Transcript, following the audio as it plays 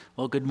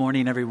Well, good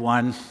morning,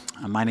 everyone.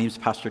 My name is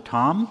Pastor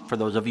Tom. For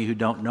those of you who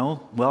don't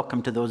know,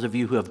 welcome to those of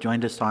you who have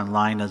joined us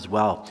online as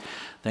well.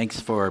 Thanks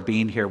for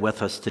being here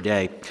with us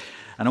today.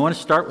 And I want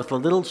to start with a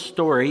little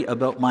story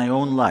about my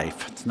own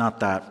life. It's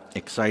not that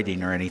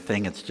exciting or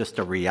anything. It's just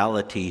a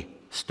reality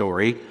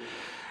story.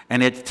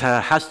 And it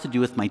has to do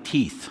with my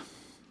teeth.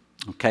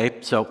 Okay,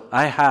 so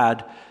I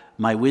had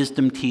my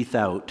wisdom teeth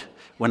out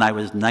when I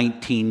was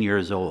 19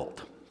 years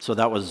old. So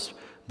that was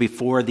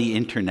before the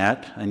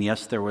internet, and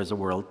yes, there was a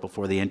world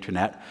before the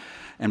internet,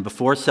 and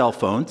before cell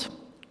phones.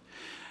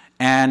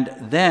 And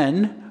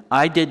then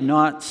I did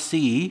not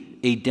see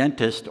a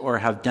dentist or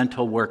have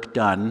dental work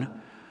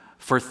done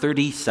for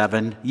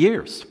 37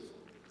 years.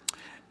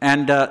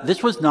 And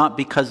this was not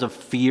because of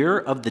fear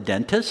of the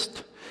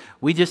dentist.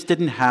 We just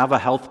didn't have a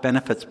health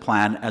benefits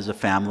plan as a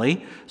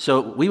family,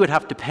 so we would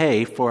have to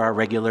pay for our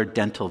regular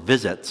dental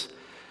visits.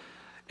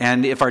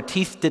 And if our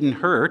teeth didn't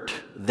hurt,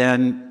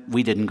 then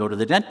we didn't go to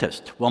the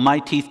dentist. Well, my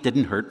teeth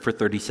didn't hurt for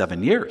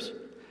 37 years.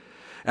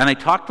 And I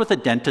talked with a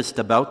dentist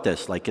about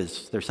this, like,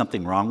 is there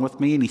something wrong with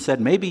me? And he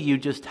said, maybe you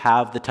just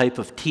have the type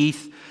of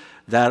teeth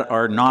that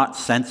are not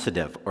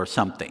sensitive or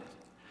something.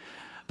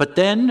 But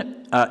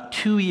then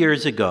 2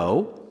 years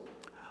ago,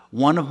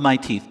 one of my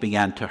teeth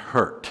began to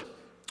hurt.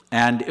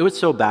 And it was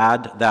so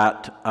bad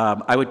that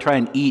I would try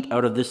and eat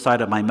out of this side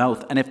of my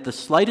mouth. And if the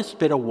slightest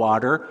bit of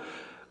water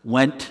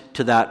went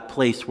to that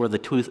place where the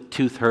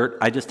tooth hurt,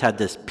 I just had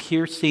this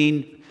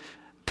piercing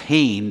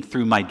pain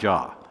through my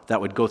jaw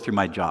that would go through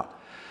my jaw.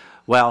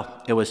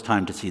 Well, it was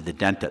time to see the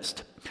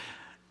dentist.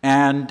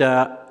 And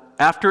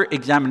after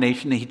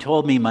examination, he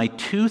told me my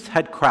tooth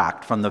had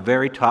cracked from the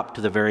very top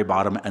to the very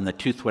bottom, and the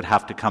tooth would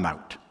have to come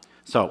out.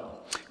 So,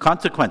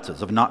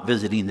 consequences of not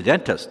visiting the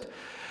dentist.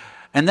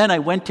 And then I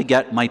went to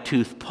get my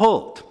tooth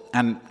pulled.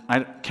 And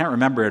I can't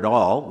remember it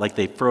all, like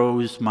they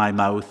froze my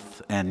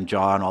mouth and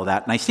jaw and all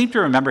that. And I seem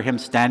to remember him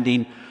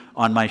standing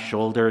on my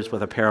shoulders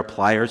with a pair of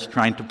pliers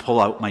trying to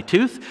pull out my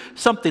tooth,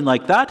 something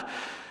like that.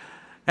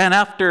 And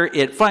after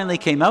it finally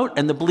came out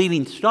and the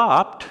bleeding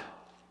stopped,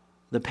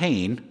 the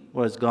pain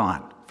was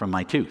gone from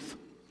my tooth.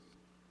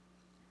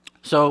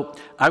 So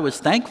I was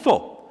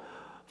thankful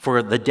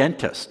for the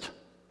dentist,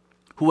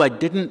 who I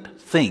didn't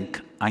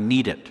think I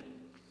needed.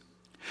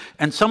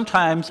 And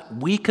sometimes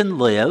we can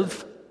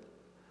live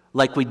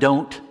like we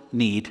don't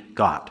need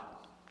God.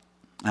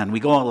 And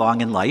we go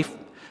along in life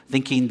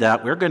thinking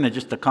that we're going to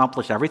just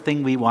accomplish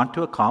everything we want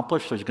to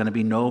accomplish. There's going to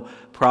be no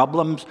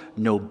problems,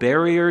 no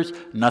barriers,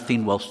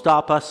 nothing will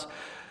stop us.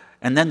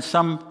 And then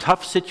some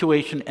tough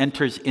situation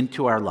enters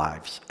into our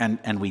lives,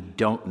 and we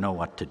don't know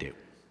what to do.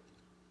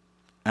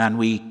 And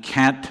we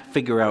can't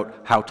figure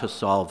out how to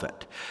solve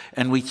it.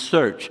 And we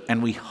search,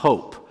 and we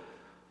hope,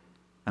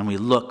 and we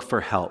look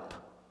for help.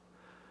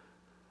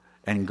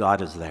 And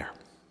God is there.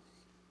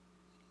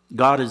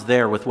 God is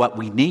there with what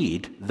we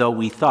need, though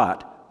we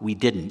thought we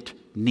didn't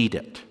need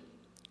it.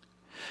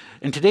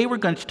 And today we're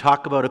going to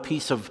talk about a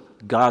piece of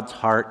God's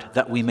heart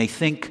that we may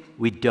think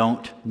we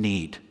don't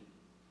need.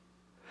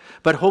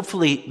 But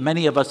hopefully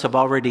many of us have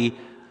already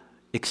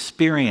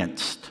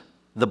experienced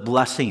the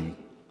blessing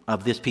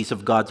of this piece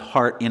of God's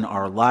heart in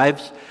our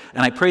lives.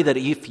 And I pray that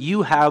if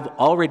you have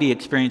already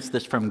experienced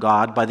this from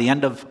God, by the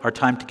end of our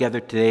time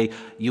together today,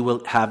 you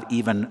will have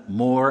even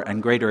more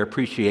and greater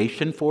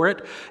appreciation for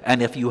it.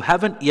 And if you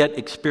haven't yet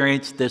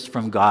experienced this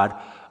from God,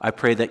 I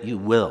pray that you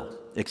will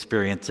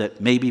experience it,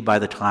 maybe by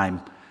the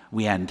time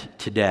we end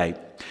today.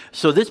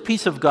 So this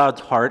piece of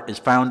God's heart is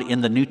found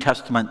in the New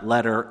Testament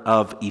letter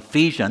of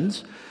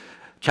Ephesians,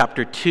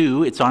 chapter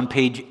 2. It's on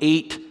page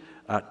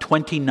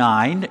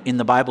 829 in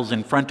the Bibles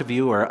in front of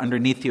you or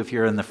underneath you if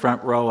you're in the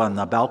front row on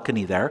the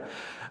balcony there.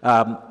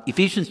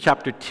 Ephesians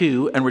chapter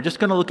 2, and we're just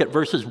going to look at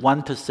verses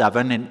 1 to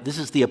 7. And this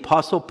is the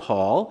Apostle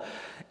Paul,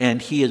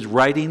 and he is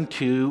writing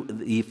to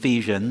the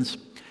Ephesians,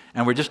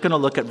 and we're just going to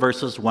look at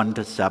verses 1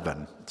 to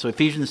 7. So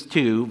Ephesians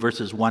 2,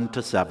 verses 1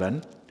 to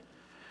 7.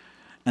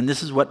 And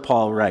this is what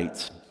Paul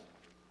writes.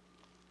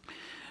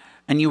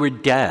 And you were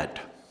dead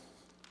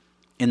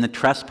in the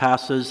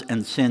trespasses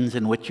and sins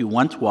in which you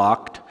once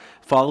walked,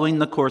 following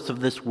the course of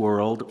this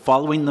world,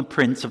 following the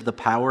prince of the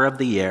power of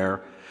the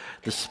air,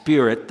 the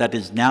spirit that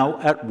is now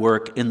at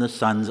work in the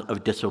sons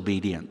of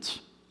disobedience,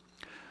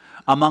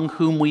 among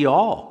whom we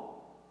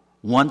all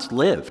once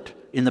lived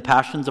in the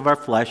passions of our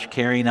flesh,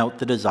 carrying out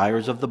the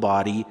desires of the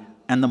body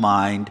and the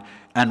mind,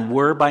 and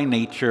were by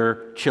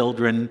nature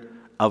children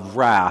of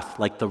wrath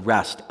like the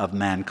rest of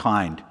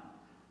mankind.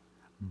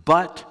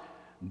 But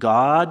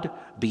God,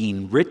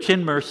 being rich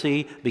in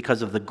mercy,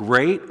 because of the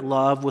great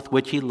love with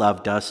which he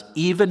loved us,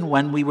 even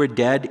when we were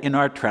dead in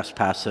our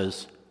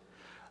trespasses,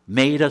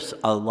 made us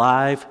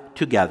alive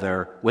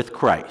together with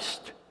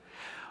Christ.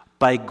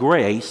 By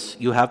grace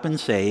you have been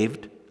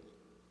saved,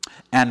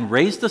 and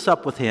raised us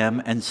up with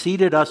him, and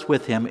seated us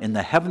with him in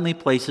the heavenly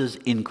places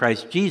in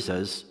Christ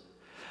Jesus,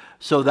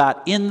 so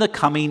that in the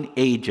coming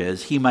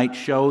ages he might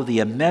show the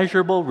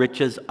immeasurable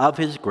riches of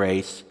his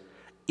grace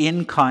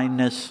in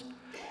kindness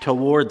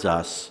towards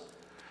us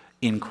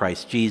in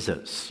Christ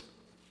Jesus.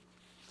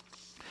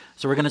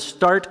 So we're going to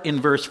start in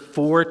verse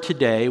 4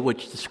 today,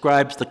 which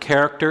describes the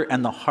character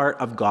and the heart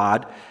of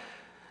God.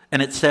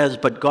 And it says,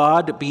 "But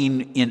God,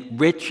 being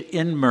rich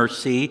in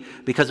mercy,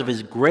 because of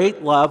his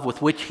great love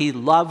with which he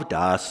loved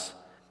us,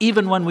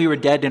 even when we were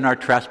dead in our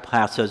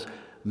trespasses,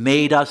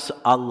 made us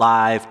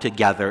alive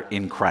together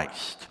in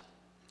Christ."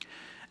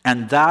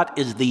 And that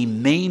is the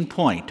main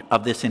point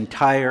of this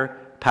entire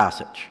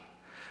passage.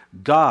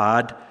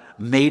 God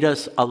made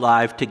us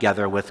alive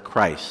together with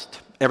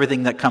Christ.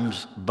 Everything that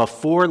comes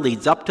before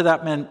leads up to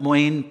that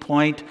main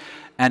point,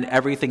 and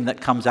everything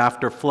that comes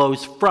after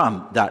flows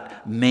from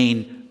that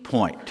main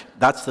point.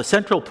 That's the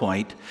central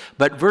point,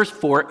 but verse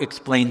 4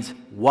 explains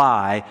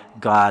why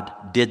God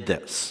did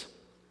this.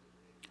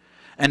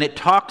 And it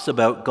talks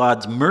about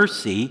God's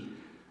mercy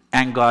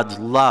and God's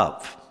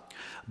love.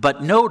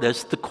 But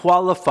notice the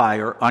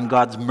qualifier on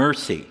God's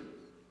mercy.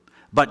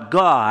 But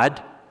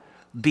God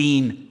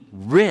being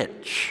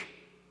rich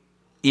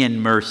in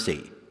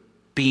mercy.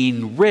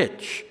 Being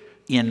rich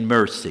in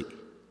mercy.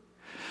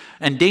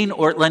 And Dane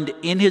Ortland,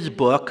 in his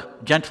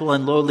book, Gentle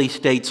and Lowly,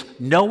 states,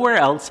 nowhere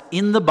else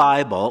in the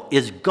Bible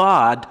is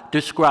God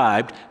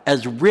described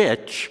as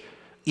rich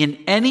in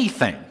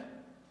anything.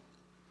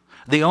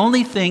 The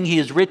only thing he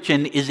is rich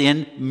in is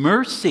in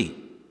mercy.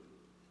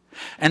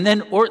 And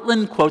then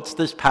Ortland quotes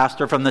this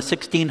pastor from the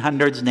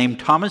 1600s named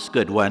Thomas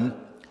Goodwin,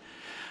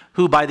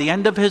 who by the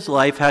end of his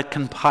life had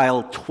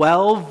compiled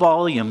 12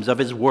 volumes of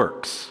his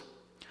works,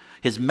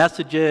 his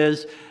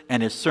messages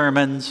and his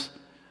sermons,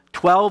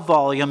 12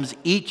 volumes,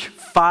 each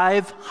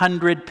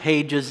 500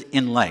 pages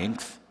in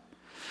length.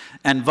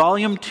 And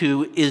volume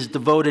 2 is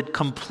devoted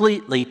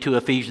completely to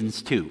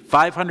Ephesians 2.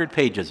 500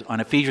 pages on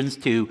Ephesians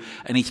 2,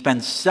 and he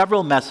spends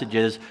several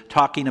messages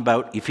talking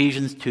about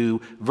Ephesians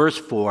 2, verse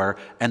 4,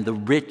 and the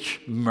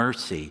rich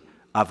mercy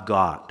of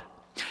God.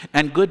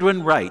 And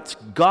Goodwin writes,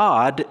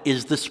 God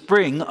is the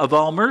spring of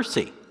all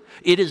mercy.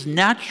 It is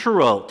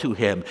natural to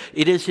him.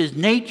 It is his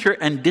nature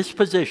and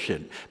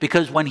disposition,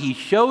 because when he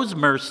shows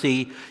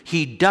mercy,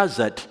 he does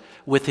it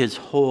with his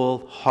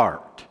whole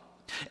heart.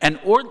 And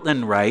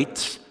Ortland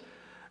writes,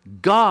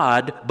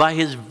 God, by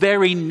his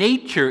very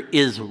nature,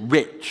 is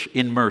rich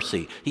in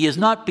mercy. He is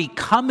not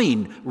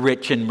becoming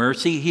rich in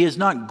mercy. He is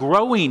not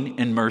growing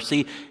in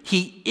mercy.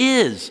 He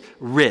is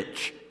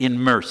rich in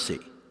mercy.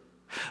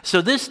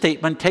 So this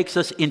statement takes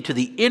us into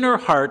the inner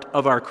heart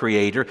of our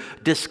Creator,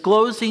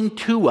 disclosing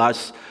to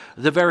us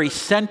the very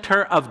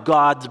center of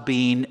God's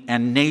being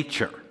and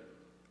nature.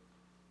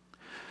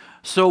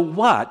 So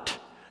what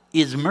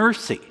is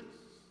mercy?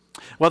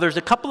 Well, there's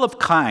a couple of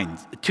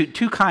kinds,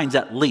 two kinds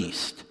at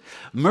least.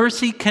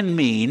 Mercy can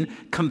mean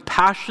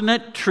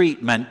compassionate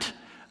treatment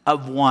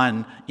of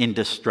one in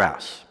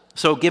distress.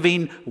 So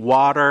giving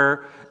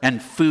water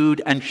and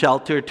food and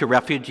shelter to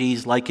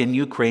refugees like in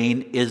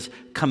Ukraine is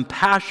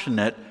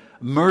compassionate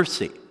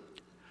mercy.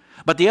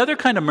 But the other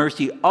kind of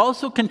mercy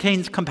also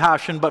contains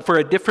compassion, but for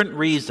a different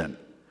reason.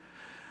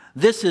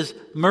 This is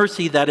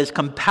mercy that is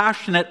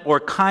compassionate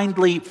or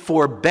kindly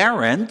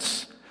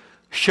forbearance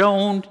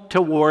shown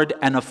toward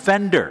an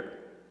offender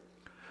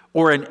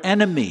or an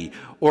enemy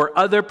or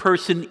other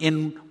person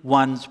in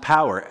one's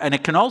power. And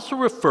it can also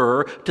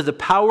refer to the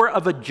power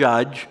of a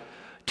judge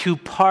to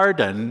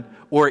pardon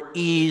or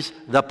ease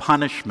the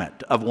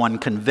punishment of one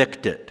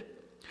convicted.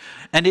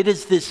 And it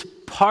is this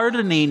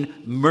pardoning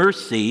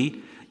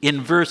mercy in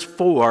verse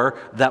 4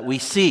 that we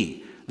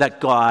see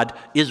that God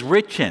is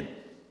rich in.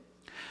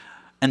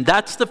 And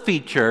that's the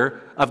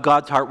feature of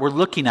God's heart we're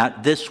looking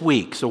at this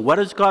week. So what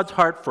is God's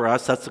heart for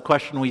us? That's the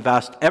question we've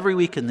asked every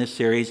week in this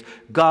series.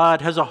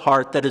 God has a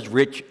heart that is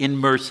rich in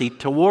mercy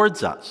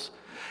towards us.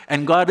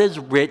 And God is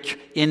rich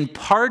in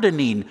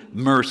pardoning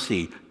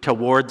mercy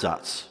towards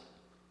us.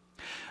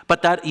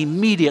 But that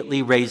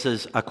immediately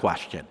raises a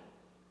question.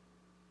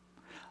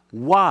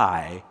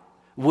 Why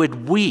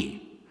would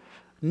we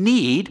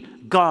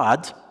need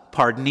God's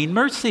pardoning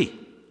mercy?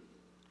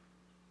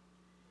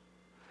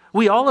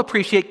 We all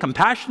appreciate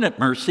compassionate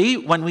mercy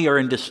when we are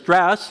in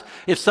distress.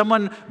 If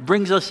someone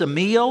brings us a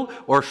meal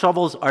or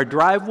shovels our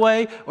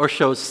driveway or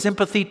shows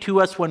sympathy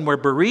to us when we're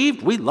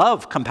bereaved, we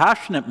love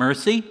compassionate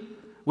mercy.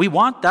 We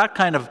want that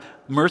kind of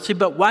mercy,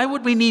 but why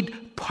would we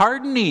need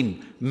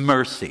pardoning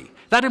mercy?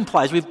 That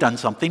implies we've done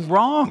something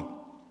wrong.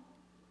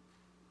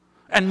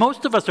 And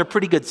most of us are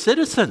pretty good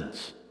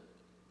citizens.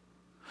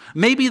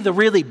 Maybe the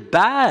really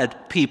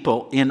bad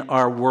people in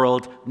our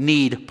world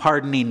need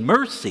pardoning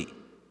mercy.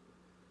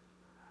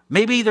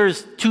 Maybe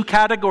there's two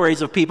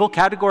categories of people.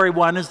 Category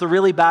one is the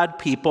really bad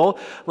people,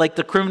 like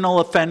the criminal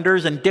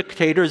offenders and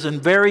dictators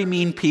and very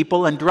mean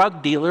people and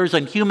drug dealers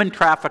and human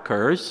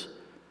traffickers.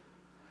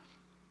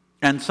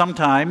 And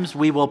sometimes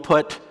we will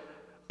put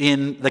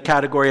in the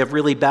category of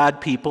really bad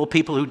people,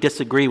 people who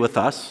disagree with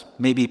us,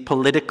 maybe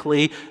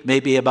politically,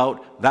 maybe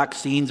about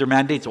vaccines or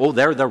mandates. Oh,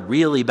 they're the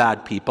really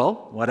bad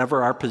people,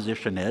 whatever our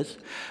position is.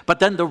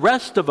 But then the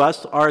rest of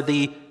us are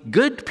the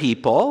good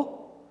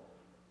people,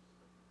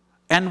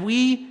 and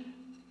we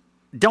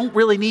don't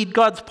really need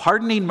God's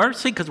pardoning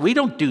mercy because we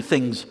don't do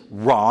things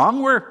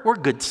wrong. We're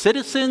good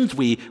citizens.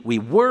 We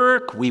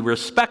work. We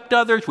respect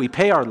others. We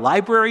pay our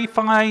library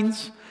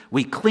fines.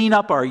 We clean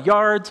up our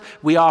yards.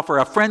 We offer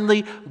a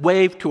friendly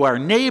wave to our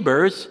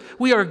neighbors.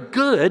 We are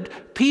good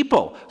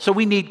people. So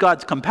we need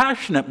God's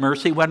compassionate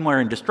mercy when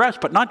we're in distress,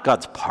 but not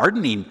God's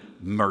pardoning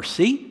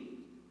mercy.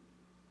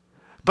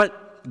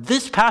 But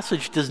this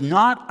passage does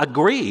not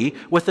agree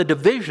with the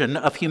division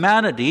of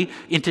humanity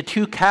into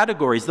two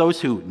categories,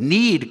 those who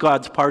need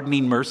God's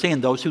pardoning mercy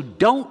and those who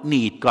don't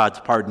need God's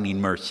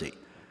pardoning mercy.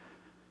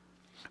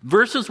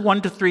 Verses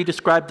 1 to 3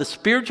 describe the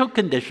spiritual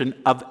condition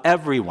of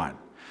everyone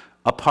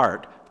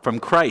apart from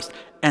Christ.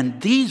 And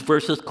these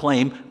verses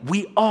claim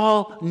we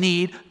all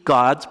need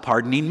God's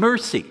pardoning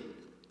mercy.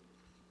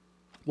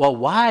 Well,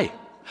 why?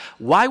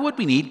 Why would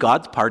we need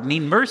God's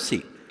pardoning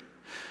mercy?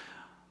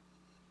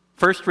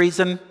 First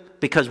reason,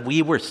 because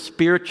we were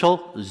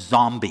spiritual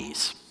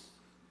zombies.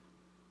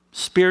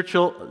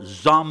 Spiritual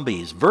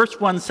zombies. Verse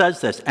 1 says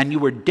this, and you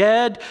were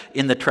dead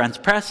in the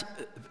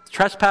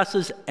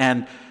trespasses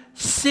and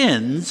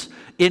sins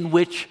in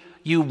which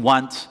you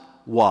once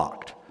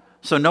walked.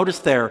 So notice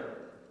there,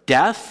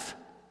 death,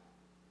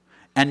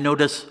 and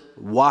notice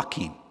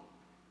walking.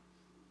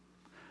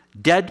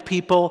 Dead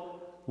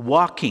people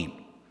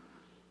walking.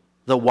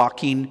 The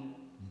walking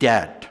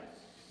dead.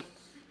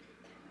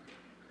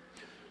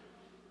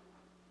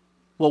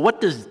 Well,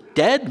 what does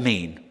dead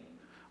mean?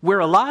 We're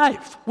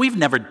alive. We've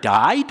never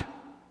died.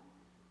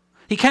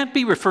 He can't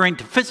be referring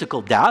to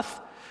physical death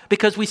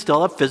because we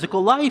still have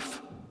physical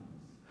life.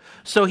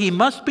 So he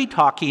must be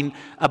talking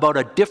about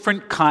a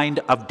different kind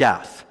of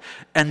death.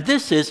 And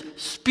this is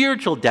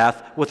spiritual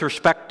death with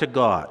respect to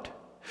God.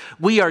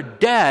 We are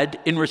dead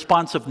in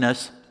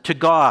responsiveness to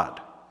God.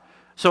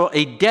 So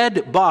a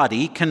dead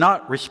body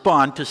cannot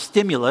respond to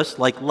stimulus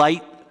like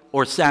light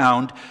or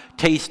sound,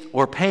 taste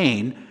or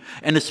pain.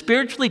 And a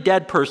spiritually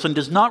dead person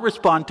does not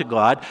respond to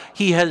God.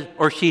 He has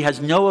or she has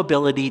no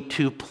ability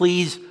to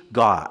please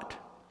God.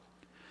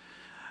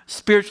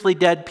 Spiritually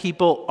dead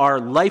people are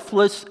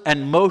lifeless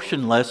and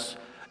motionless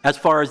as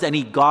far as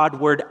any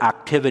Godward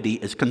activity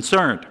is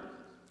concerned.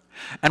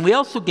 And we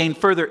also gain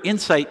further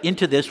insight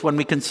into this when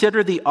we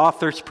consider the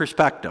author's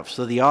perspective.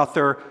 So the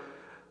author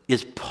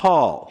is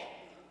Paul.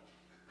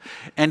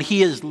 And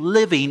he is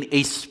living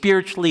a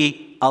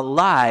spiritually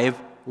alive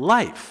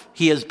life.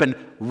 He has been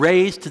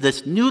raised to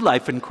this new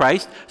life in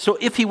Christ. So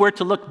if he were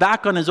to look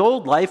back on his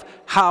old life,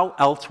 how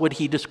else would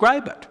he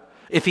describe it?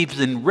 If he's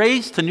been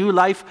raised to new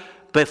life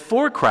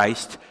before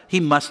Christ, he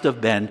must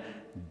have been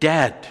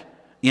dead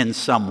in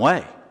some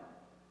way.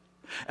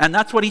 And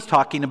that's what he's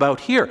talking about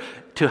here,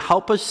 to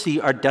help us see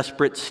our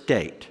desperate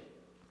state.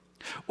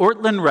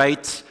 Ortlund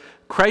writes,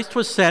 Christ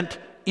was sent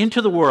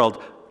into the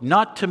world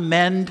not to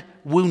mend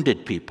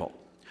wounded people,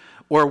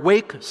 or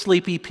wake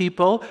sleepy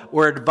people,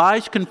 or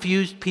advise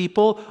confused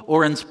people,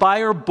 or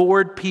inspire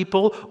bored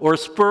people, or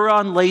spur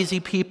on lazy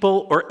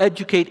people, or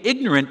educate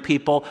ignorant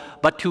people,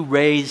 but to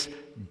raise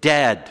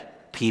dead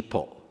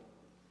people.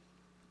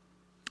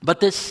 But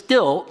this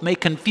still may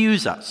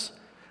confuse us.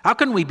 How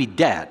can we be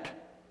dead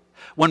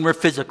when we're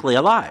physically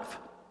alive?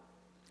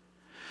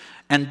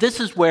 And this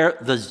is where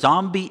the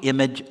zombie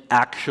image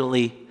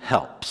actually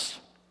helps.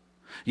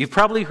 You've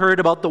probably heard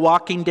about the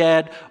Walking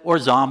Dead or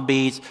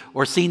zombies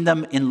or seen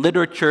them in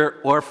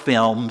literature or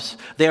films.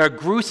 They are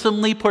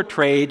gruesomely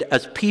portrayed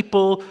as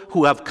people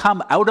who have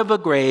come out of a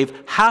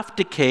grave, half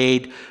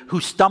decayed, who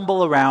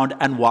stumble around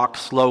and walk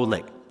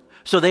slowly.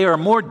 So they are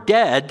more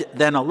dead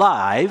than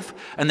alive,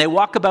 and they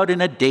walk about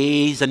in a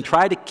daze and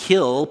try to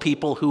kill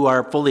people who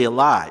are fully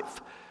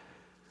alive.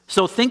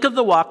 So think of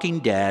the Walking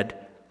Dead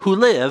who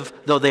live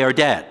though they are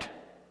dead.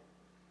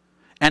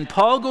 And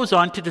Paul goes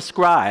on to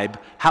describe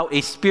how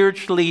a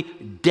spiritually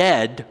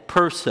dead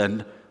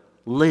person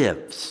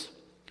lives.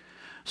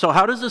 So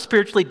how does a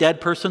spiritually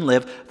dead person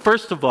live?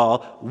 First of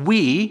all,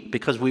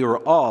 because we were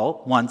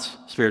all once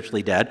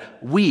spiritually dead,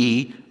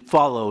 we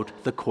followed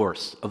the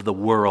course of the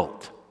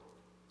world.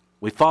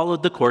 We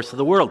followed the course of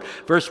the world.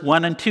 Verse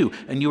 1 and 2,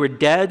 and you were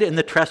dead in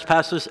the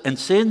trespasses and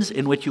sins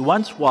in which you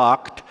once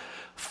walked,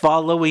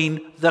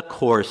 following the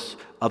course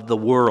of the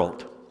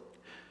world.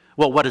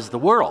 Well, what is the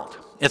world?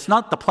 It's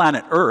not the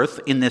planet Earth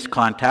in this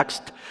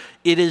context.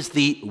 It is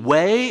the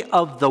way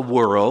of the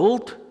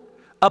world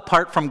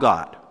apart from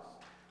God.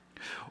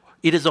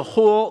 It is a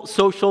whole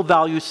social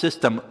value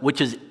system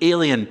which is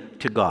alien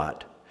to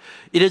God.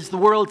 It is the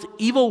world's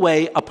evil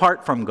way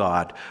apart from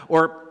God.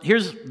 Or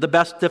here's the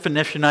best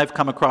definition I've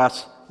come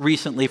across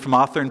recently from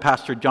author and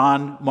pastor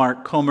John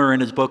Mark Comer in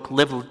his book,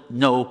 Live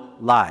No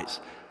Lies.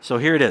 So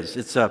here it is.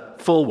 It's a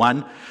full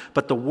one.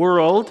 But the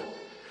world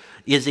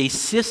is a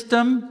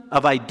system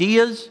of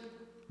ideas,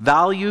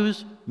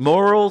 values,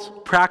 morals,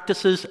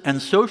 practices,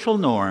 and social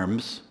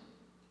norms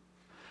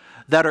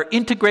that are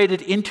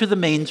integrated into the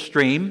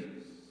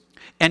mainstream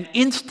and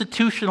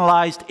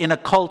institutionalized in a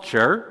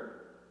culture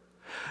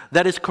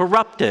that is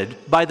corrupted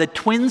by the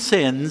twin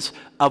sins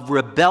of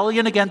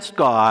rebellion against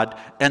God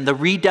and the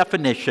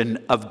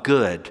redefinition of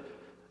good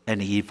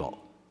and evil.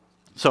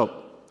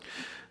 So,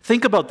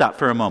 Think about that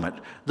for a moment.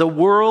 The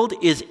world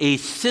is a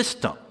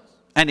system,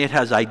 and it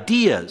has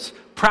ideas,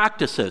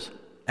 practices,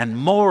 and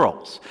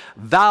morals,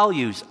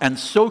 values, and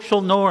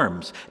social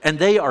norms, and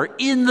they are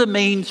in the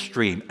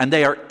mainstream, and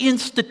they are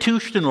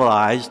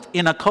institutionalized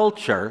in a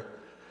culture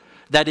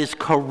that is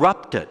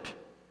corrupted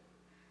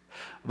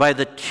by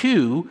the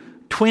two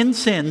twin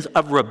sins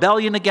of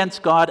rebellion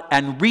against God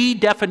and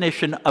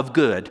redefinition of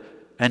good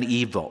and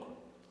evil.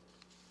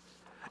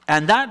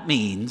 And that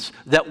means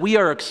that we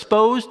are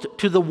exposed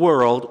to the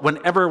world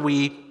whenever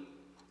we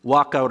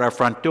walk out our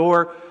front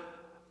door,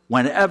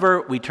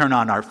 whenever we turn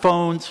on our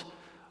phones,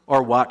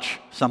 or watch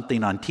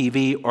something on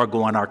TV, or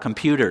go on our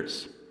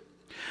computers.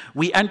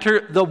 We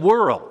enter the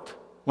world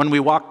when we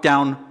walk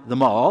down the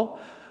mall,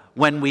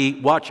 when we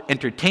watch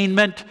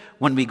entertainment,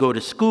 when we go to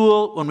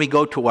school, when we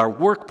go to our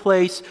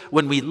workplace,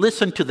 when we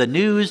listen to the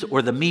news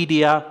or the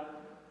media.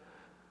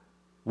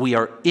 We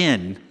are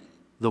in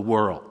the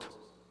world.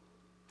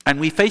 And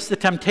we face the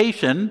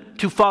temptation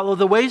to follow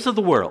the ways of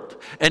the world.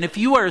 And if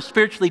you are a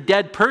spiritually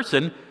dead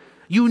person,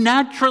 you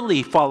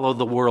naturally follow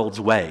the world's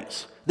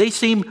ways. They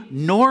seem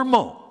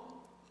normal.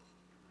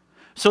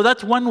 So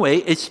that's one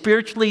way a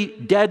spiritually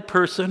dead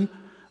person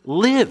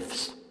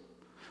lives,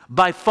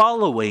 by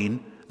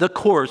following the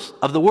course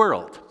of the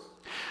world.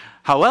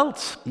 How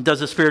else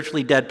does a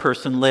spiritually dead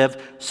person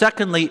live?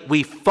 Secondly,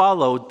 we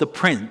followed the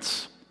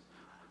prince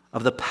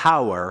of the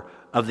power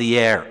of the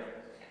air.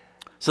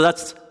 So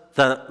that's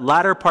the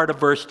latter part of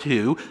verse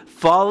 2,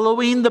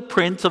 following the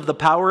prince of the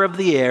power of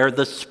the air,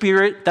 the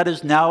spirit that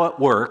is now at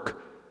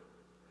work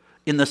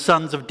in the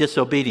sons of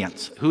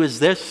disobedience. Who is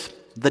this?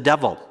 The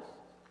devil.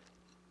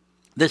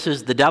 This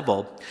is the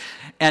devil.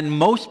 And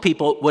most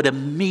people would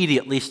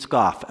immediately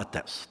scoff at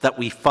this, that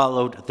we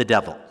followed the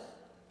devil.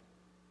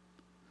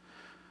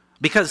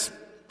 Because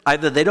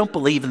either they don't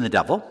believe in the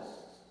devil,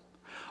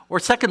 or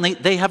secondly,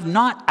 they have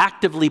not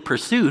actively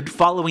pursued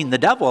following the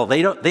devil.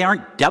 They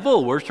aren't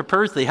devil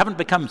worshipers. They haven't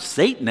become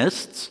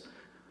Satanists.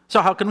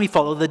 So how can we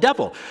follow the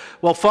devil?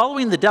 Well,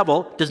 following the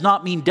devil does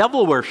not mean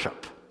devil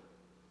worship.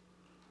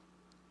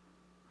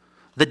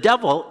 The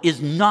devil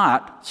is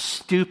not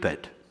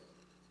stupid.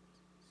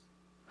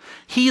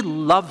 He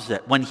loves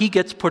it when he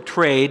gets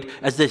portrayed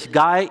as this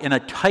guy in a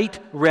tight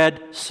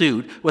red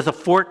suit with a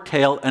forked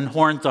tail and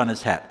horns on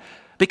his head,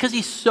 because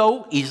he's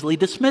so easily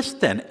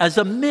dismissed then as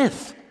a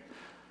myth.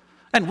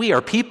 And we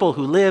are people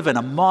who live in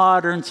a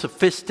modern,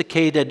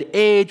 sophisticated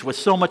age with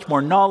so much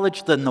more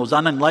knowledge than those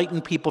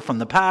unenlightened people from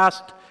the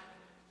past.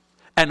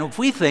 And if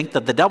we think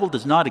that the devil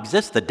does not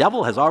exist, the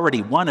devil has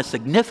already won a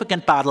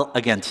significant battle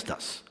against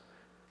us.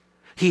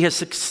 He has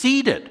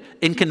succeeded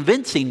in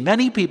convincing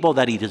many people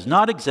that he does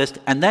not exist,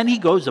 and then he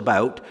goes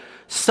about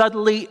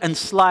subtly and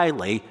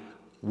slyly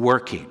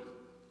working.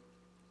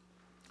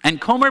 And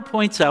Comer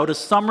points out a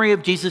summary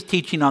of Jesus'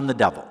 teaching on the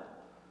devil.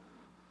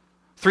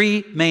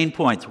 3 main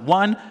points.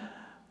 1,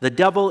 the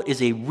devil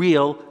is a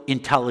real,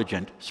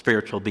 intelligent,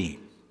 spiritual being,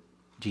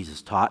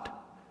 Jesus taught.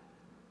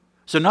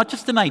 So not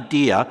just an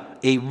idea,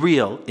 a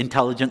real,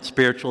 intelligent,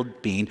 spiritual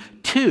being.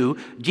 2,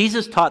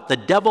 Jesus taught the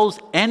devil's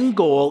end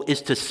goal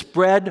is to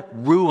spread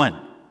ruin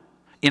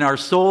in our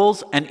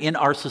souls and in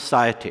our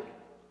society.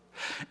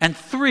 And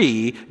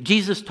 3,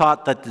 Jesus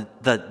taught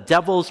that the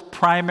devil's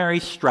primary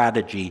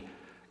strategy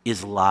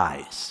is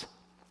lies.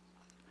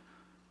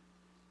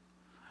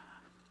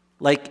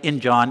 Like in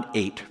John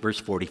 8, verse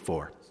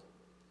 44.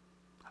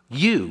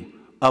 You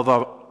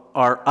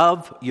are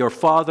of your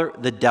father,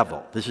 the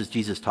devil. This is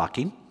Jesus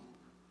talking.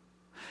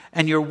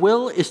 And your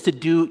will is to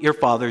do your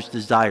father's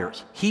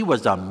desires. He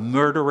was a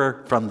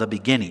murderer from the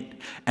beginning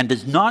and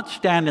does not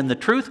stand in the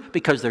truth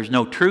because there's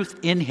no truth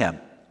in him.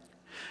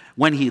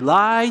 When he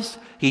lies,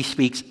 he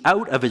speaks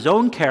out of his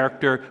own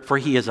character, for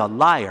he is a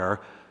liar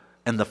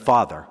and the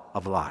father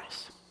of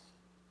lies.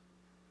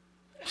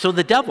 So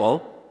the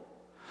devil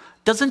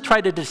doesn't try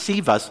to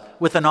deceive us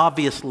with an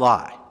obvious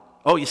lie.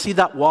 Oh, you see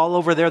that wall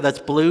over there that's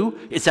blue?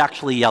 It's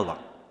actually yellow.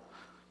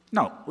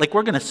 No, like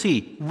we're going to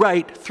see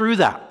right through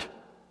that.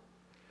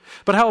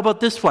 But how about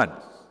this one?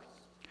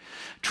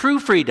 True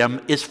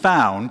freedom is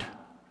found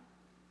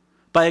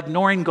by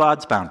ignoring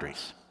God's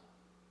boundaries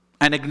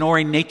and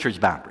ignoring nature's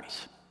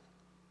boundaries.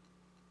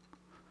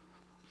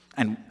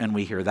 And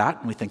we hear that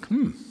and we think,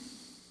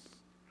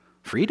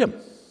 freedom.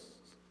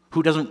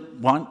 Who doesn't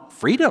want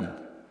freedom?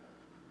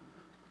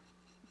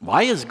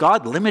 Why is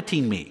God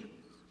limiting me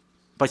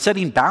by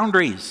setting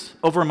boundaries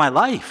over my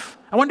life?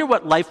 I wonder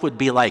what life would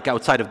be like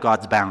outside of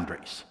God's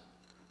boundaries.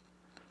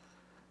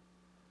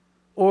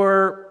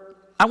 Or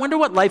I wonder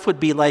what life would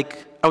be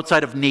like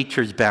outside of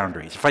nature's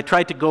boundaries. If I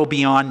tried to go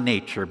beyond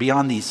nature,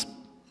 beyond these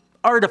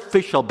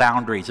artificial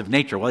boundaries of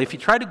nature. Well, if you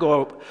try to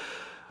go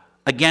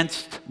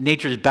against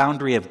nature's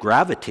boundary of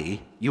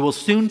gravity, you will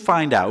soon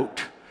find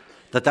out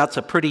that that's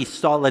a pretty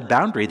solid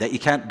boundary that you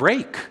can't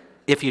break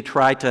if you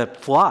try to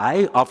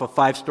fly off a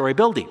 5-story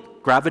building.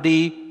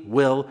 Gravity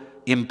will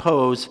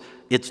impose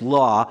its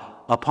law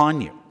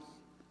upon you.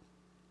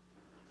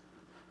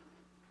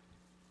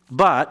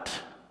 But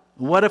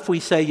what if we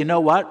say, you know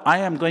what? I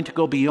am going to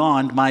go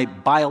beyond my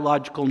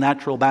biological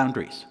natural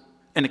boundaries.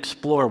 and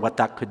explore what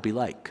that could be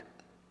like.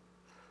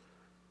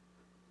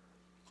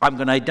 I'm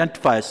going to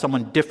identify as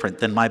someone different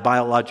than my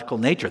biological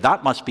nature.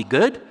 That must be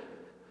good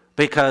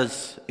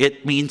because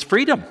it means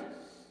freedom.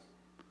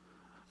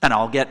 And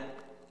I'll get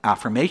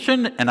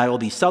affirmation and I will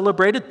be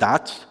celebrated.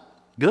 That's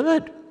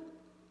good.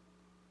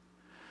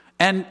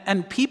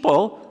 And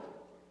people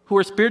who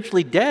are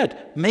spiritually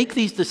dead make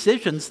these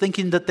decisions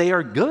thinking that they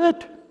are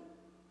good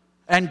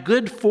and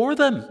good for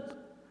them.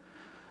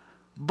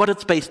 But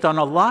it's based on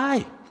a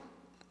lie.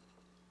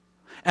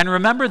 And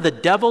remember, the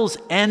devil's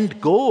end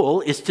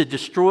goal is to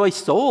destroy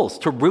souls,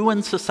 to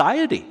ruin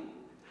society.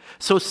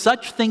 So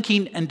such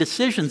thinking and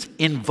decisions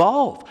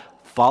involve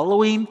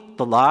following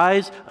the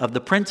lies of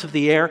the prince of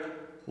the air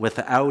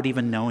without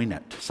even knowing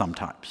it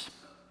sometimes.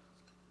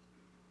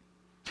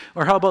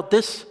 Or how about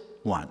this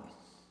one?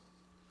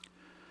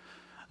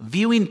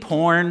 Viewing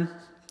porn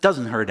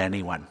doesn't hurt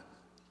anyone.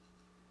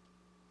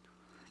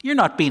 You're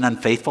not being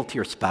unfaithful to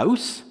your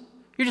spouse.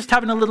 You're just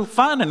having a little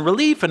fun and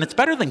relief, and it's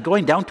better than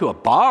going down to a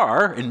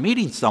bar and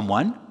meeting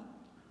someone.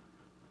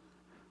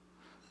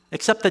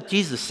 Except that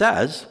Jesus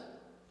says,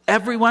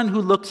 everyone who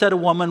looks at a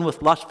woman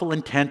with lustful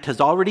intent has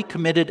already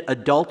committed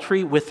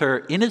adultery with her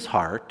in his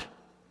heart.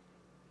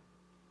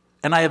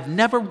 And I have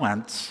never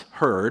once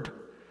heard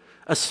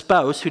a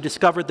spouse who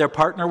discovered their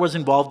partner was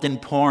involved in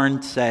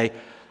porn say,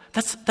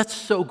 that's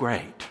so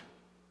great.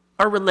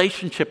 Our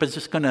relationship is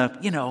just going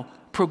to,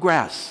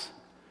 progress.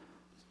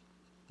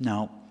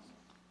 No.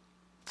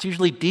 It's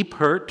usually deep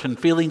hurt and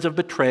feelings of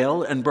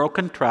betrayal and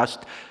broken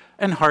trust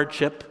and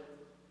hardship,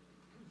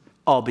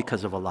 all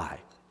because of a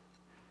lie.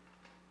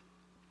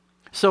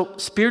 So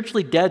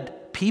spiritually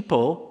dead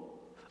people,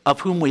 of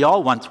whom we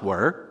all once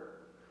were,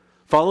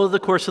 follow the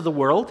course of the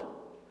world,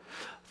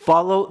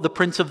 follow the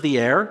prince of the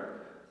air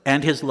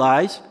and his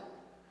lies,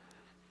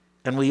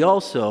 and we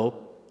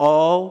also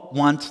all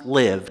once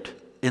lived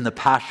in the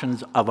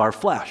passions of our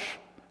flesh,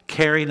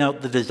 carrying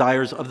out the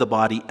desires of the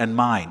body and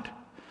mind.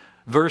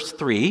 Verse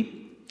 3,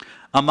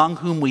 among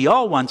whom we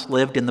all once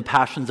lived in the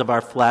passions of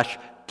our flesh,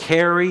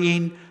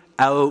 carrying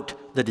out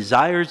the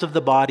desires of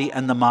the body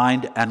and the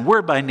mind, and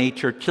were by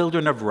nature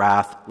children of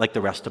wrath like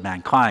the rest of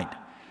mankind.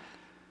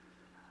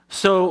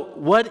 So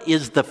what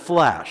is the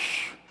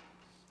flesh?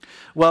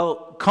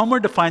 Well,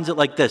 Comer defines it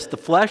like this. The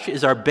flesh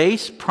is our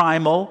base,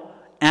 primal,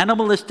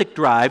 animalistic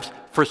drives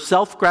for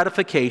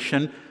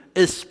self-gratification,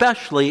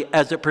 especially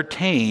as it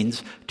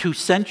pertains to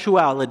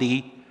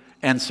sensuality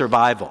and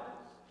survival.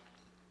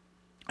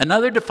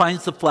 Another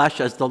defines the flesh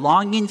as the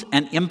longings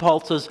and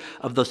impulses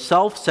of the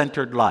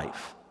self-centered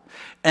life.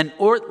 And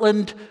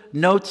Ortlund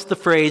notes the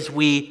phrase,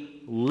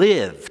 we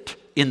lived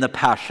in the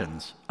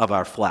passions of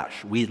our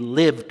flesh. We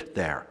lived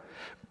there.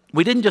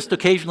 We didn't just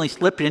occasionally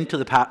slip into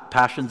the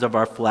passions of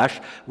our flesh.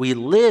 We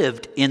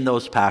lived in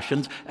those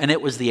passions, and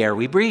it was the air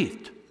we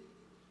breathed.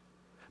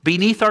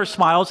 Beneath our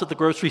smiles at the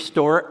grocery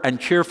store and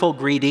cheerful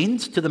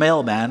greetings to the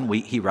mailman,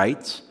 he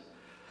writes,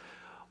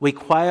 we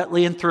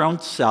quietly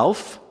enthroned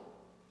self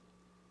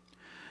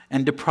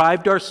and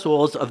deprived our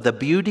souls of the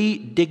beauty,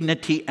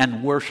 dignity,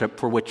 and worship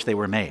for which they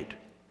were made.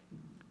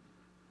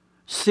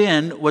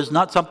 Sin was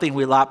not something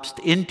we lapsed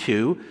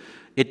into.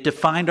 It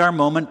defined our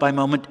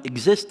moment-by-moment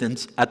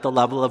existence at the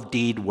level of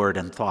deed, word,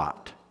 and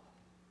thought.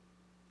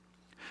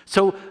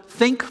 So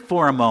think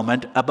for a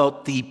moment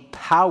about the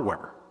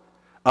power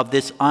of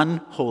this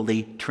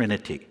unholy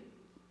trinity.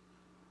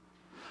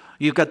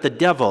 You've got the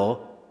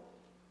devil,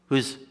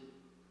 whose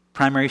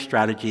primary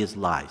strategy is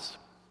lies.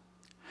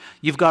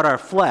 You've got our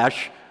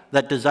flesh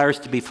that desires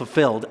to be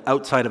fulfilled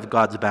outside of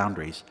God's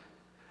boundaries.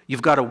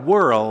 You've got a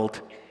world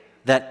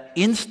that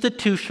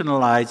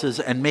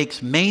institutionalizes and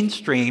makes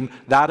mainstream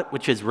that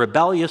which is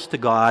rebellious to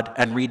God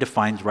and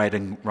redefines right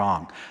and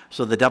wrong.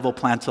 So the devil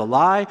plants a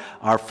lie.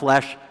 Our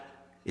flesh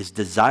is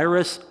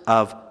desirous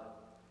of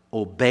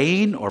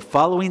obeying or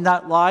following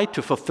that lie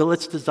to fulfill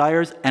its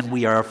desires, and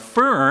we are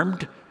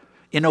affirmed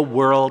in a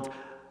world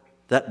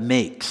that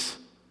makes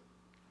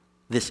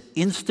this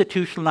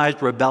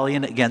institutionalized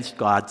rebellion against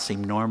God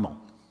seem normal.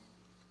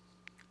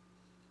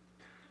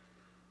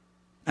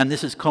 And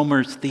this is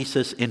Comer's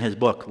thesis in his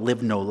book,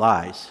 Live No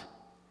Lies.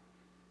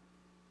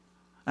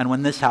 And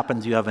when this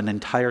happens, you have an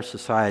entire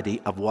society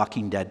of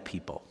walking dead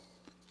people.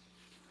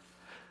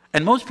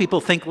 And most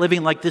people think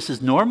living like this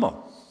is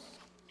normal.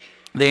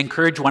 They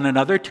encourage one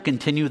another to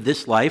continue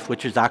this life,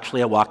 which is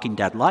actually a walking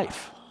dead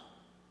life.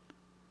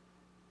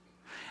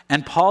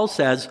 And Paul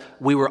says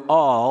we were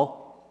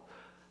all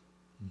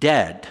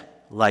dead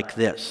like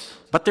this.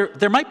 But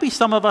there might be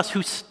some of us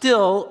who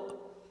still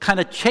kind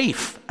of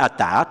chafe at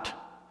that,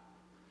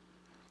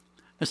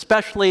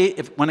 especially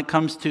when it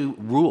comes to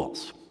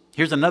rules.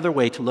 Here's another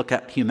way to look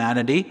at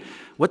humanity.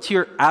 What's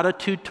your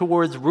attitude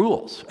towards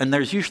rules? And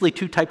there's usually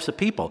two types of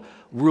people,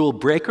 rule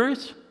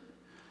breakers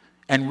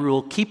and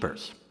rule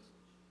keepers.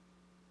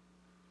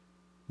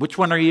 Which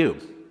one are you?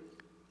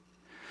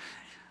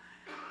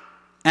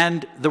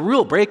 And the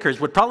rule breakers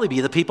would probably be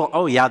the people,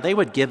 they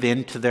would give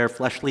in to their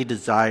fleshly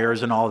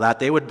desires and all that.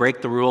 They would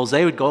break the rules.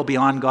 They would go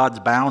beyond God's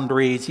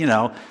boundaries,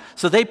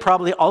 So they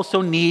probably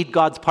also need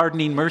God's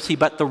pardoning mercy.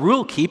 But the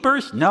rule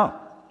keepers, no.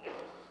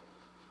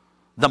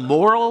 The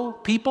moral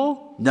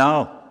people,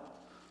 no.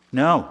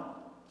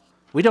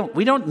 We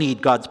don't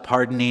need God's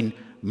pardoning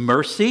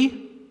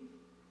mercy,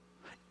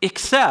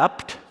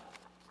 except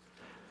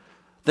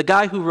the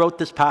guy who wrote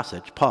this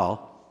passage,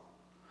 Paul,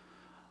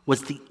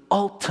 was the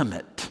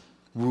ultimate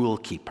rule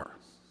keeper.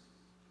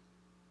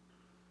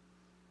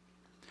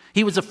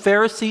 He was a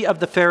Pharisee of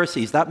the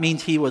Pharisees. That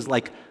means he was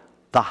like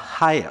the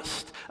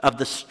highest of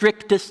the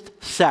strictest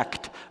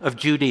sect of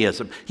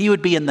Judaism. He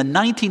would be in the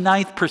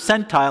 99th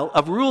percentile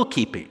of rule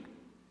keeping.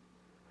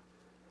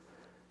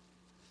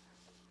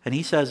 And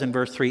he says in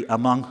verse 3,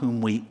 among whom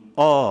we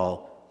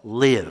all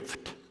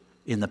lived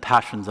in the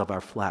passions of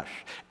our flesh.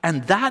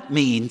 And that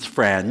means,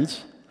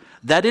 friends,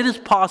 that it is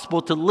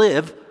possible to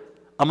live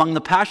among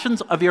the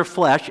passions of your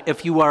flesh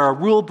if you are a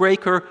rule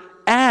breaker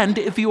and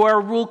if you are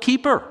a rule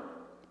keeper.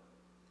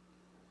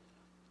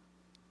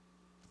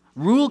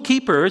 Rule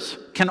keepers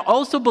can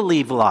also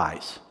believe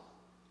lies,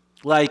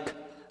 like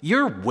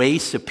you're way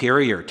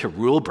superior to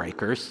rule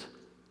breakers.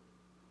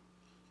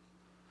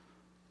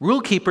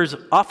 Rule keepers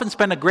often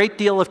spend a great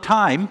deal of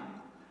time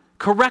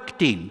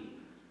correcting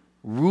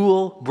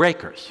rule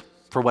breakers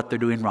for what they're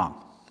doing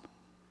wrong,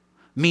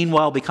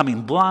 meanwhile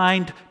becoming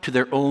blind to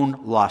their own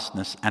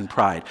lostness and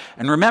pride.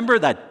 And remember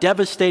that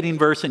devastating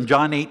verse in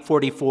John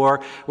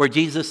 8:44 where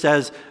Jesus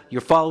says,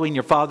 you're following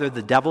your father,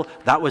 the devil?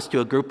 That was to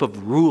a group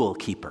of rule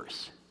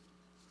keepers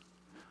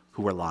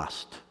who were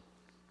lost.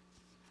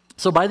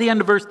 So by the end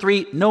of verse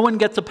 3, no one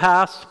gets a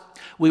pass.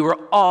 We were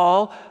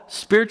all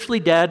spiritually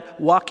dead,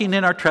 walking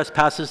in our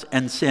trespasses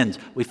and sins.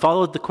 We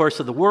followed the course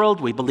of the world.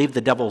 We believed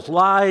the devil's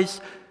lies.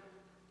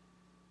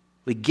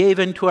 We gave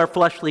in to our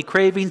fleshly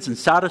cravings and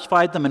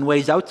satisfied them in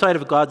ways outside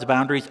of God's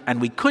boundaries, and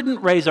we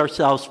couldn't raise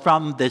ourselves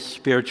from this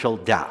spiritual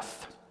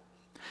death.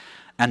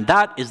 And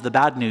that is the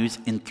bad news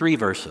in 3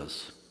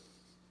 verses.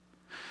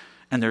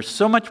 And there's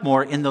so much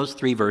more in those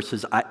 3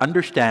 verses. I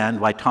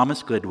understand why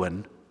Thomas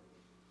Goodwin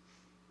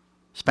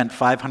spent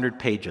 500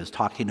 pages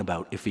talking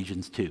about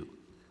Ephesians 2.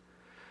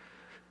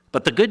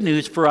 But the good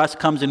news for us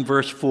comes in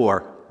verse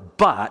 4.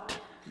 But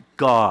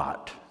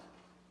God,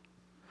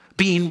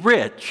 being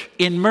rich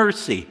in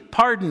mercy,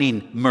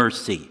 pardoning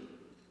mercy,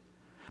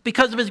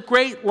 because of his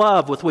great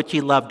love with which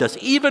he loved us,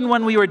 even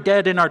when we were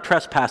dead in our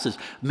trespasses,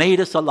 made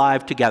us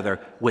alive together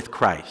with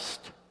Christ.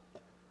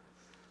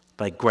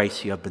 By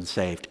grace you have been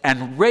saved,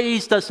 and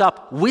raised us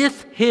up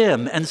with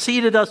him and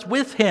seated us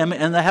with him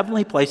in the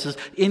heavenly places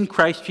in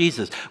Christ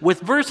Jesus.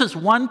 With verses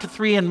 1 to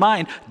 3 in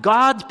mind,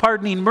 God's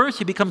pardoning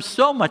mercy becomes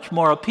so much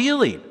more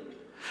appealing.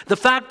 The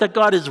fact that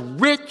God is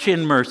rich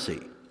in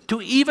mercy,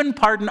 to even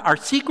pardon our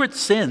secret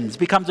sins,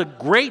 becomes a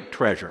great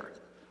treasure.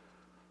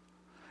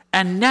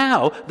 And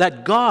now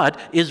that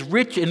God is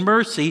rich in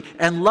mercy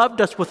and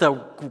loved us with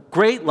a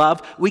great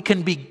love, we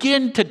can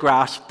begin to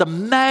grasp the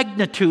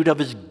magnitude of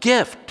his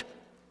gift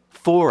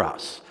for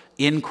us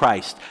in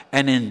Christ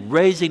and in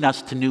raising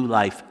us to new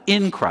life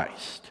in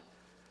Christ.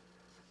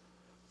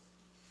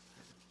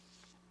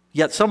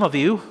 Yet some of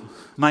you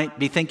might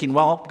be thinking,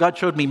 well, God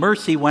showed me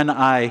mercy when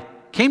I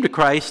came to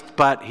Christ,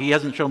 but he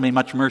hasn't shown me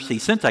much mercy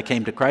since I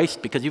came to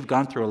Christ, because you've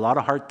gone through a lot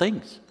of hard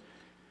things.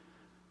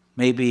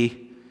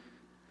 Maybe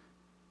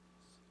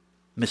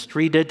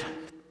mistreated,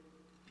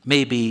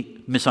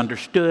 maybe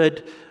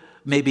misunderstood,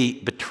 maybe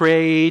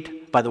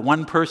betrayed by the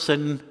one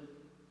person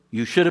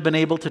you should have been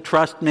able to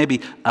trust,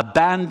 maybe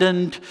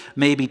abandoned,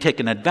 maybe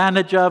taken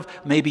advantage of,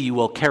 maybe you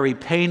will carry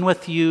pain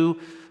with you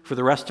for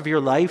the rest of your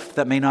life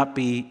that may not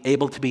be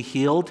able to be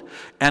healed.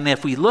 And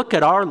if we look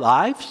at our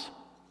lives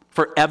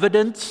for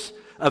evidence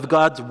of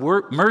God's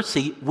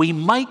mercy, we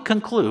might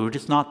conclude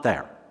it's not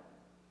there.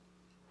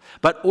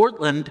 But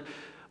Ortlund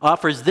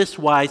offers this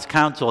wise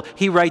counsel.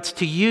 He writes,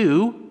 to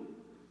you,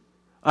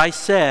 I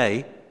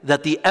say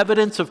that the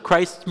evidence of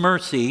Christ's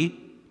mercy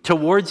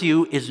towards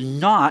you is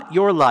not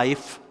your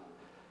life,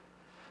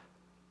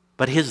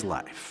 but his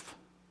life.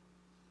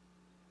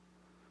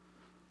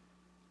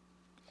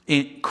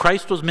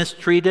 Christ was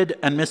mistreated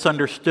and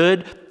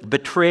misunderstood,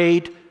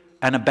 betrayed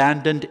and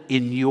abandoned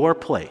in your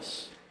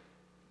place.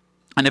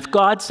 And if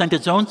God sent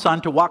his own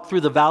son to walk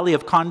through the valley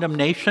of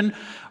condemnation,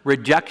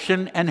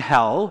 rejection, and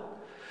hell,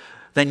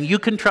 then you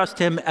can trust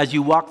him as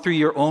you walk through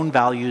your own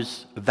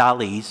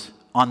valleys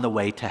on the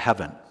way to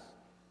heaven.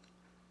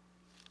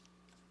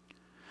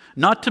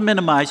 Not to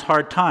minimize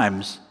hard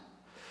times,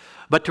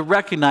 but to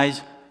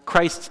recognize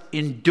Christ's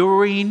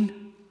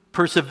enduring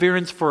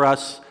perseverance for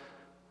us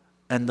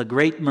and the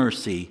great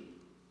mercy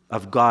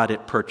of God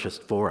it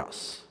purchased for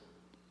us.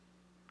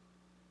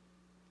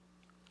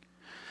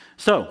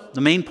 So,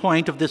 the main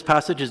point of this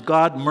passage is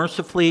God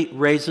mercifully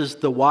raises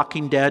the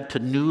walking dead to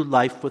new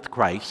life with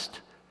Christ.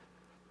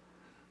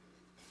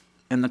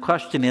 And the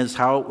question is,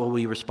 how will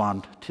we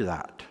respond to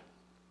that?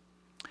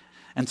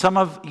 And some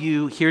of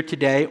you here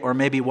today, or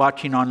maybe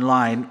watching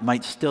online,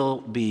 might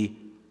still be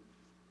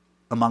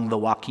among the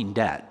walking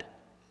dead.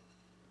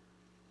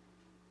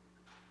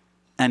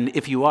 And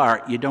if you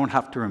are, you don't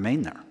have to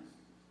remain there.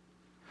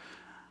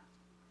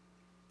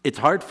 It's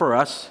hard for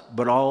us,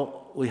 but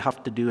all we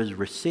have to do is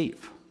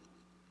receive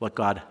what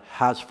God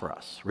has for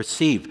us.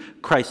 Receive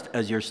Christ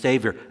as your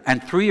Savior.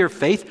 And through your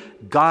faith,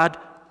 God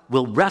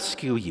will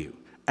rescue you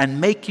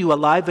and make you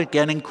alive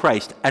again in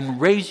Christ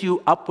and raise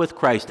you up with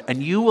Christ.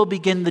 And you will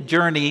begin the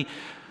journey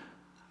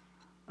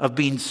of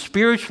being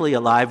spiritually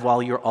alive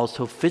while you're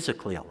also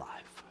physically alive.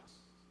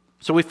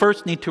 So we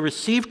first need to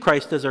receive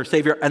Christ as our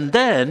Savior, and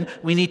then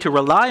we need to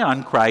rely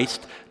on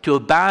Christ to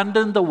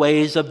abandon the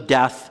ways of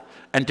death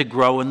and to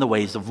grow in the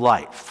ways of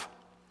life.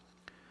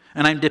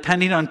 And I'm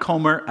depending on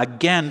Comer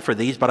again for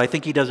these, but I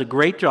think he does a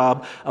great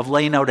job of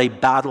laying out a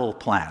battle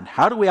plan.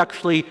 How do we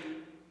actually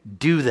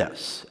do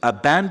this?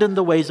 Abandon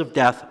the ways of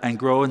death and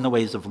grow in the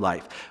ways of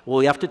life. Well,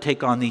 we have to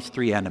take on these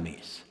three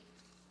enemies.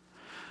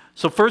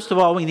 So first of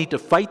all, we need to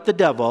fight the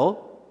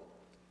devil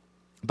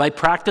by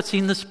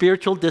practicing the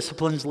spiritual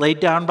disciplines laid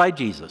down by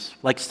Jesus,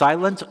 like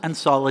silence and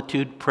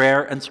solitude,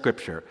 prayer and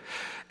scripture.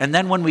 And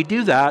then when we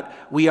do that,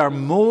 we are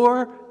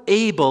more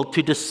able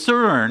to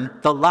discern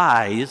the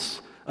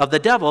lies of the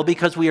devil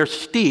because we are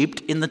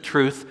steeped in the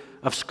truth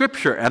of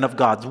Scripture and of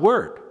God's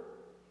Word.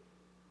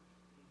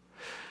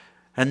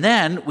 And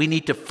then we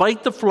need to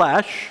fight the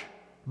flesh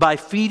by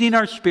feeding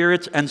our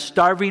spirits and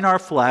starving our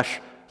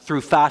flesh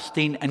through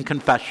fasting and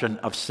confession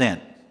of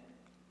sin.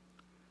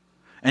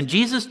 And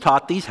Jesus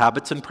taught these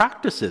habits and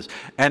practices.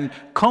 And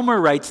Comer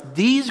writes,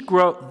 this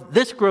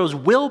grows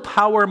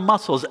willpower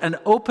muscles and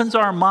opens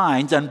our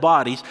minds and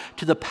bodies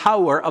to the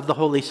power of the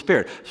Holy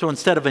Spirit. So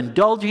instead of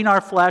indulging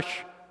our flesh,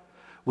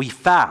 we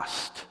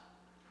fast,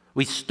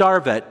 we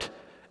starve it,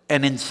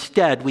 and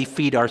instead we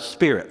feed our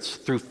spirits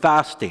through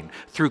fasting,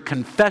 through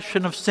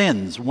confession of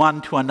sins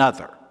one to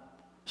another,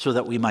 so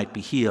that we might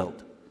be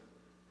healed.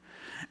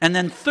 And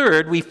then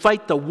third, we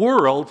fight the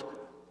world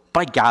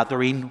by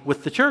gathering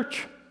with the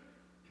church,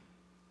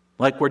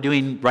 like we're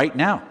doing right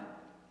now.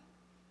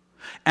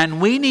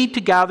 And we need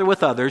to gather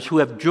with others who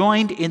have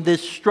joined in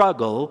this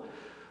struggle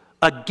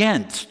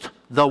against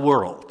the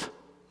world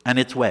and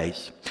its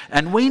ways.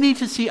 And we need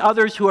to see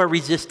others who are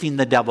resisting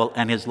the devil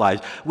and his lies.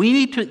 We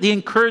need the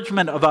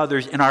encouragement of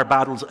others in our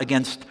battles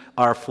against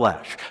our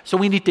flesh. So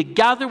we need to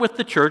gather with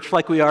the church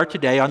like we are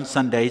today on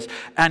Sundays,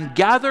 and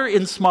gather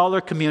in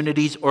smaller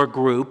communities or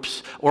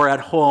groups or at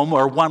home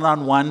or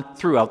one-on-one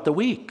throughout the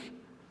week.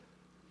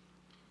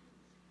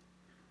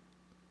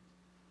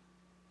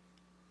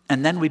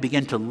 And then we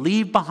begin to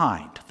leave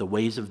behind the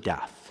ways of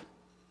death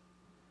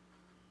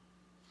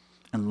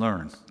and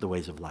learn the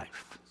ways of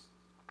life.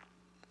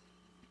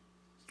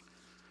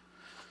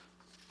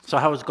 So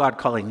how is God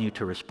calling you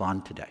to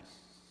respond today?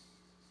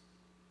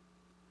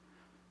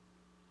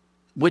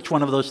 Which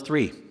one of those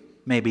three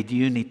maybe do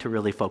you need to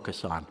really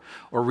focus on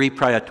or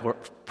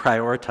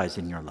reprioritize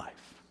in your life?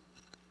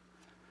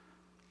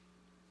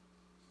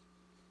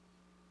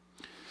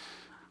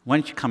 Why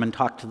don't you come and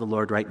talk to the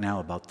Lord right now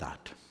about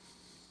that?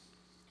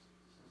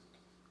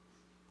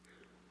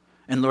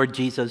 And Lord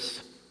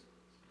Jesus,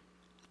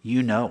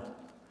 you know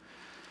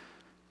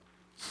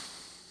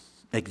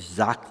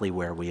exactly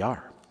where we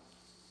are.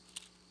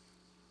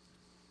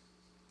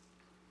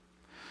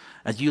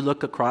 As you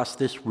look across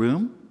this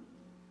room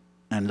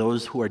and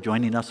those who are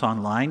joining us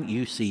online,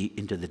 you see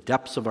into the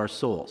depths of our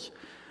souls.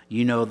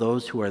 You know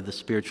those who are the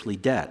spiritually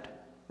dead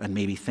and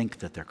maybe think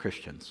that they're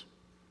Christians.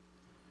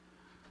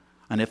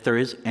 And if there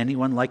is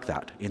anyone like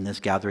that in this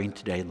gathering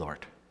today,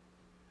 Lord,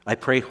 I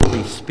pray,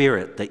 Holy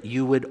Spirit, that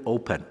you would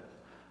open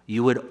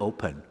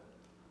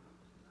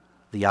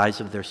the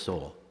eyes of their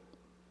soul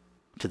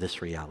to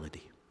this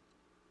reality.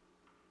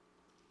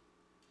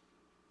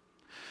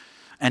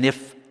 And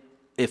if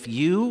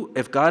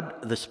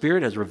God, the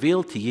Spirit, has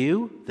revealed to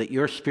you that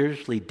you're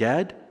spiritually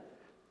dead,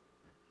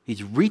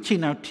 He's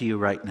reaching out to you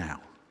right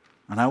now.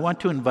 And I want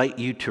to invite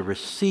you to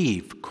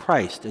receive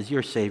Christ as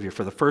your Savior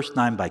for the first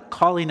time by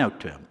calling out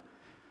to Him,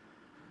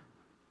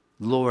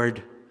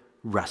 Lord,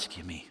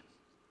 rescue me.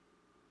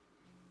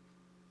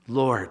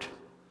 Lord,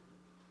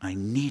 I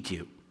need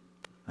you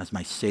as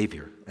my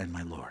Savior and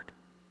my Lord.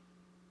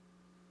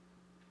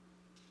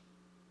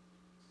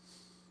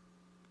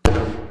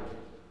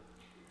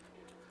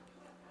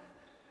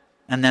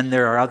 And then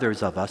there are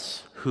others of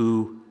us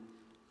who,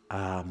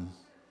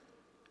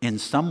 in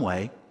some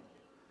way,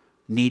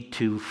 need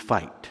to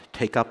fight,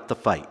 take up the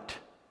fight,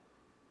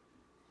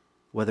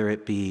 whether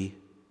it be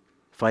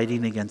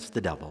fighting against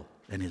the devil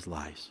and his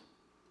lies.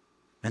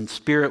 And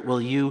Spirit,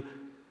 will you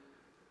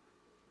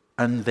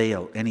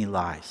unveil any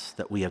lies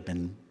that we have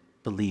been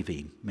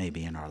believing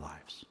maybe in our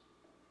lives?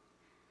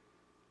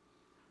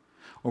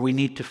 Or we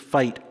need to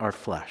fight our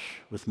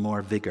flesh with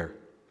more vigor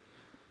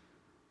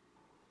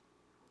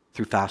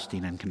through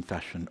fasting and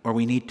confession. Or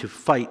we need to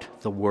fight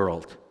the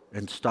world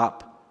and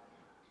stop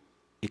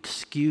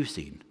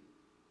excusing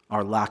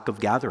our lack of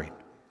gathering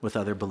with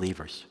other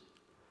believers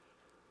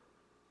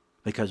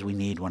because we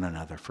need one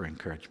another for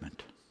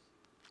encouragement.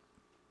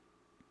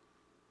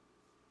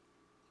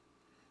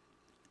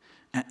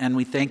 And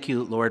we thank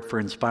you, Lord, for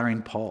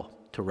inspiring Paul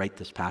to write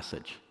this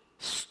passage.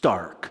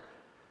 Stark,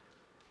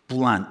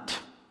 blunt,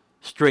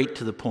 straight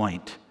to the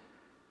point,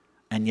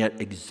 and yet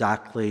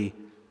exactly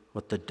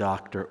what the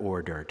doctor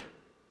ordered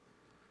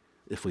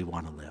if we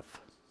want to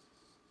live.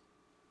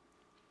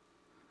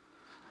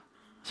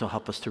 So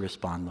help us to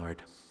respond,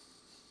 Lord.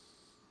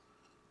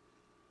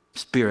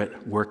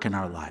 Spirit, work in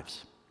our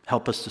lives.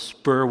 Help us to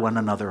spur one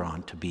another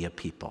on to be a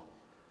people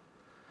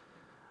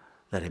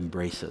that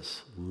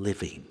embraces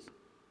living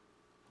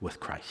with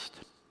Christ.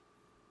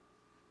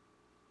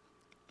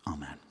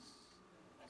 Amen.